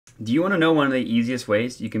Do you want to know one of the easiest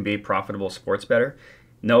ways you can be a profitable sports bettor?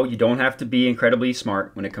 No, you don't have to be incredibly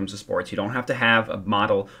smart when it comes to sports. You don't have to have a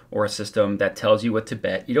model or a system that tells you what to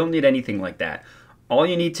bet. You don't need anything like that. All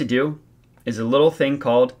you need to do is a little thing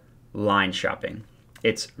called line shopping.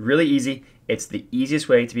 It's really easy. It's the easiest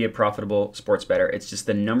way to be a profitable sports bettor. It's just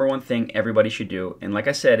the #1 thing everybody should do. And like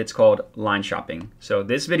I said, it's called line shopping. So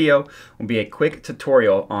this video will be a quick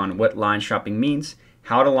tutorial on what line shopping means,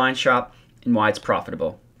 how to line shop, and why it's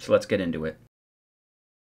profitable. So let's get into it.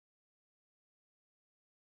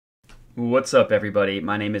 What's up, everybody?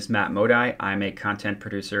 My name is Matt Modi. I'm a content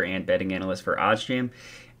producer and betting analyst for OddsJam.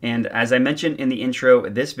 And as I mentioned in the intro,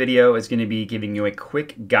 this video is going to be giving you a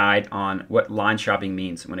quick guide on what line shopping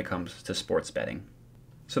means when it comes to sports betting.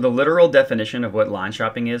 So the literal definition of what line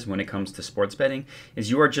shopping is when it comes to sports betting is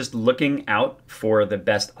you are just looking out for the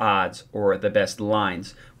best odds or the best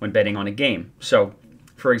lines when betting on a game. So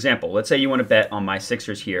for example, let's say you want to bet on my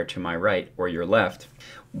Sixers here to my right or your left.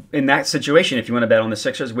 In that situation, if you want to bet on the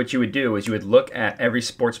Sixers, what you would do is you would look at every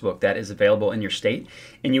sportsbook that is available in your state,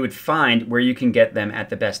 and you would find where you can get them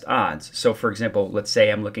at the best odds. So for example, let's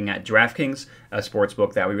say I'm looking at DraftKings, a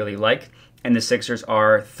sportsbook that we really like, and the Sixers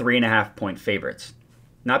are 3.5-point favorites.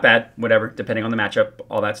 Not bad, whatever, depending on the matchup,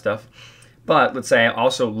 all that stuff. But let's say I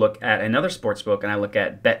also look at another sportsbook and I look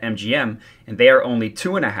at BetMGM, and they are only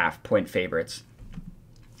 2.5-point favorites.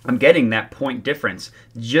 I'm getting that point difference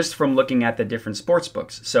just from looking at the different sports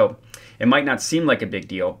books. So it might not seem like a big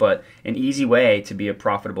deal, but an easy way to be a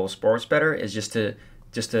profitable sports bettor is just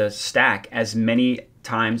to stack as many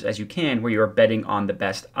times as you can where you're betting on the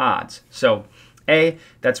best odds. So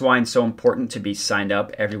that's why it's so important to be signed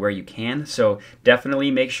up everywhere you can. So definitely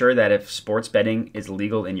make sure that if sports betting is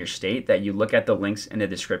legal in your state, that you look at the links in the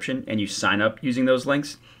description and you sign up using those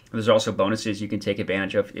links. There's also bonuses you can take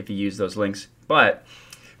advantage of if you use those links. But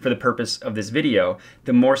for the purpose of this video,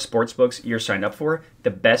 the more sportsbooks you're signed up for, the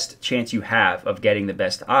best chance you have of getting the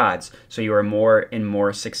best odds, so you are more and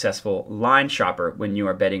more successful line shopper when you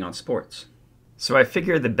are betting on sports. So I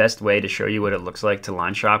figured the best way to show you what it looks like to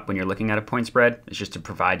line shop when you're looking at a point spread is just to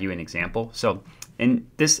provide you an example. So in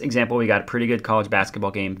this example, we got a pretty good college basketball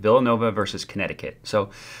game, Villanova versus Connecticut. So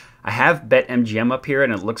I have BetMGM up here,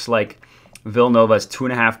 and it looks like Villanova is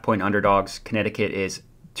 2.5-point underdogs. Connecticut is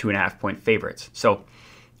 2.5-point favorites. So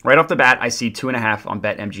right off the bat, I see 2.5 on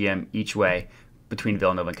BetMGM each way between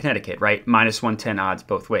Villanova and Connecticut, right? -110 odds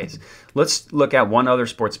both ways. Let's look at one other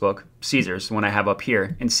sports book, Caesars, the one I have up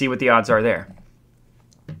here, and see what the odds are there.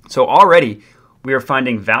 So already we are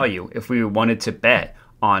finding value if we wanted to bet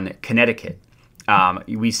on Connecticut.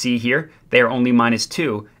 We see here they are only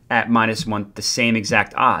 -2 at -1, the same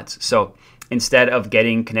exact odds. So instead of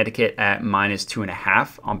getting Connecticut at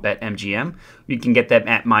 -2.5 on BetMGM, you can get them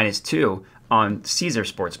at -2 on Caesar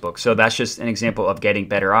Sportsbook. So that's just an example of getting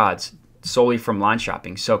better odds solely from line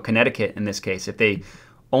shopping. So Connecticut, in this case, if they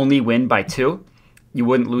only win by 2, you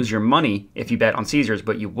wouldn't lose your money if you bet on Caesars,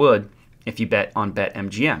 but you would if you bet on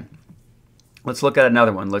BetMGM. Let's look at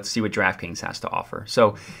another one. Let's see what DraftKings has to offer.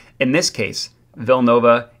 So in this case,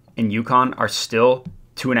 Villanova and UConn are still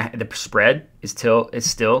 2.5. The spread is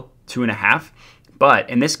still 2.5. But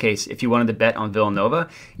in this case, if you wanted to bet on Villanova,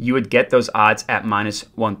 you would get those odds at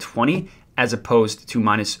 -120 as opposed to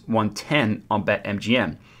 -110 on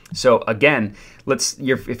BetMGM. So again,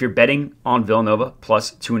 if you're betting on Villanova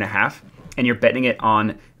plus 2.5 and you're betting it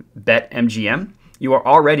on BetMGM, you are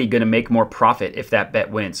already going to make more profit if that bet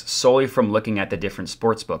wins solely from looking at the different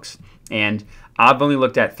sports books. And I've only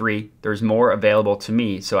looked at 3. There's more available to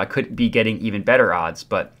me, so I could be getting even better odds,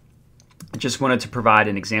 but I just wanted to provide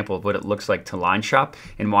an example of what it looks like to line shop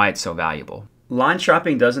and why it's so valuable. Line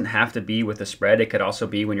shopping doesn't have to be with a spread. It could also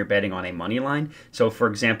be when you're betting on a money line. So for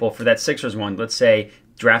example, for that Sixers one, let's say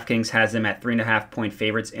DraftKings has them at 3.5-point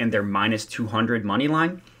favorites and they're -200 money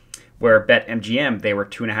line, where BetMGM, they were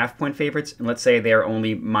 2.5-point favorites, and let's say they're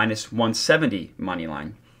only -170 money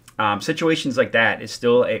line. Situations like that is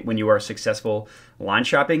still when you are successful line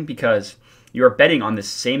shopping because you are betting on the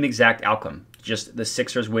same exact outcome, just the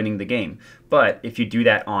Sixers winning the game. But if you do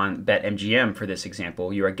that on BetMGM, for this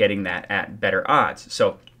example, you are getting that at better odds.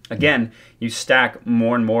 So again, you stack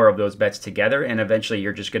more and more of those bets together, and eventually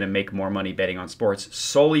you're just going to make more money betting on sports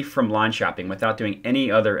solely from line shopping without doing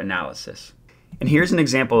any other analysis. And here's an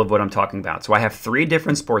example of what I'm talking about. So I have 3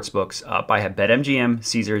 different sports books up. I have BetMGM,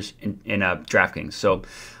 Caesars, and DraftKings. So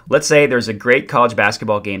let's say there's a great college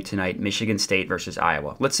basketball game tonight, Michigan State versus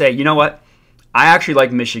Iowa. Let's say, you know what? I actually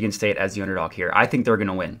like Michigan State as the underdog here. I think they're going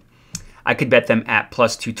to win. I could bet them at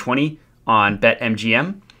 +220 on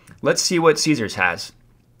BetMGM. Let's see what Caesars has.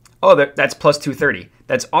 Oh, that's +230.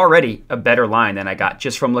 That's already a better line than I got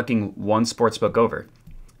just from looking one sportsbook over.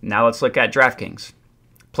 Now let's look at DraftKings.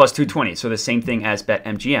 Plus 220, so the same thing as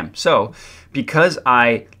BetMGM. So because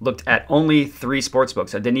I looked at only 3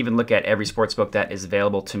 sportsbooks, I didn't even look at every sportsbook that is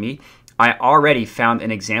available to me, I already found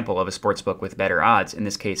an example of a sportsbook with better odds. In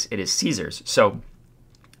this case, it is Caesars. So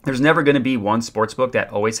there's never going to be one sportsbook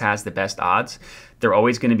that always has the best odds. They're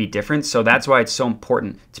always going to be different. So that's why it's so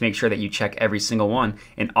important to make sure that you check every single one,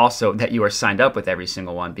 and also that you are signed up with every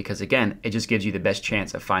single one, because again, it just gives you the best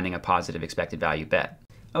chance of finding a positive expected value bet.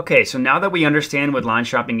 Okay, so now that we understand what line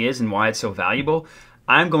shopping is and why it's so valuable,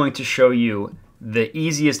 I'm going to show you the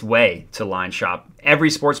easiest way to line shop every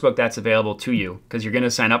sportsbook that's available to you, because you're going to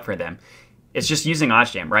sign up for them. It's just using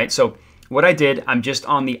OddsJam, right? So what I did, I'm just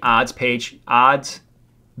on the odds page, odds,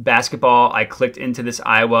 basketball. I clicked into this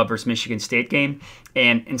Iowa versus Michigan State game,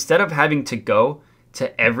 and instead of having to go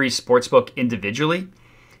to every sportsbook individually,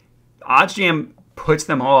 OddsJam puts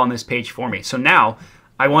them all on this page for me. So now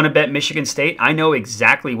I want to bet Michigan State. I know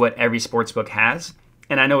exactly what every sportsbook has,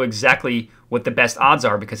 and I know exactly what the best odds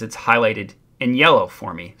are because it's highlighted in yellow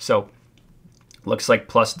for me. So looks like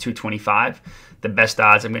plus 225. The best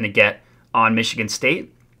odds I'm going to get on Michigan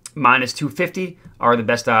State. Minus 250 are the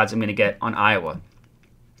best odds I'm going to get on Iowa.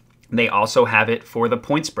 They also have it for the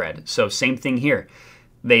point spread. So same thing here.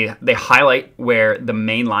 They highlight where the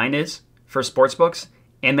main line is for sportsbooks,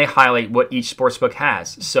 and they highlight what each sportsbook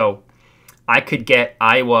has. So I could get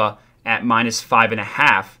Iowa at minus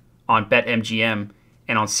 5.5 on BetMGM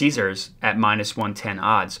and on Caesars at minus 110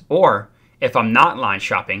 odds. Or if I'm not line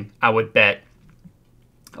shopping, I would bet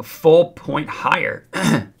a full point higher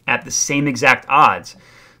at the same exact odds.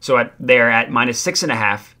 So they're at minus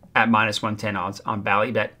 6.5 at minus 110 odds on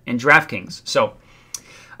Ballybet and DraftKings. So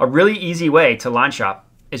a really easy way to line shop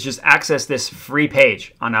is just access this free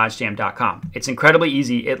page on oddsjam.com. It's incredibly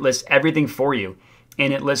easy. It lists everything for you.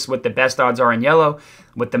 And it lists what the best odds are in yellow,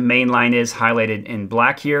 what the main line is highlighted in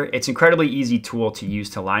black here. It's an incredibly easy tool to use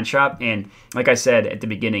to line shop. And like I said at the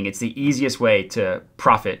beginning, it's the easiest way to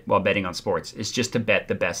profit while betting on sports. It's just to bet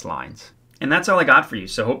the best lines. And that's all I got for you.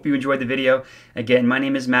 So hope you enjoyed the video. Again, my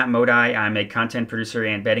name is Matt Modi. I'm a content producer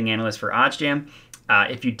and betting analyst for OddsJam.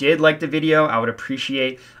 If you did like the video, I would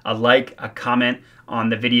appreciate a like, a comment on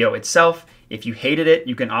the video itself. If you hated it,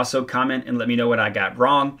 you can also comment and let me know what I got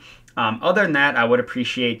wrong. Other than that, I would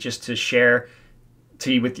appreciate just to share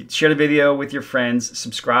the video with your friends,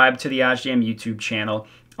 subscribe to the OddsJam YouTube channel,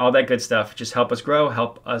 all that good stuff. Just help us grow,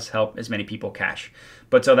 help us help as many people cash.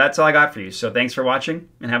 But so that's all I got for you. So thanks for watching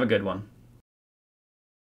and have a good one.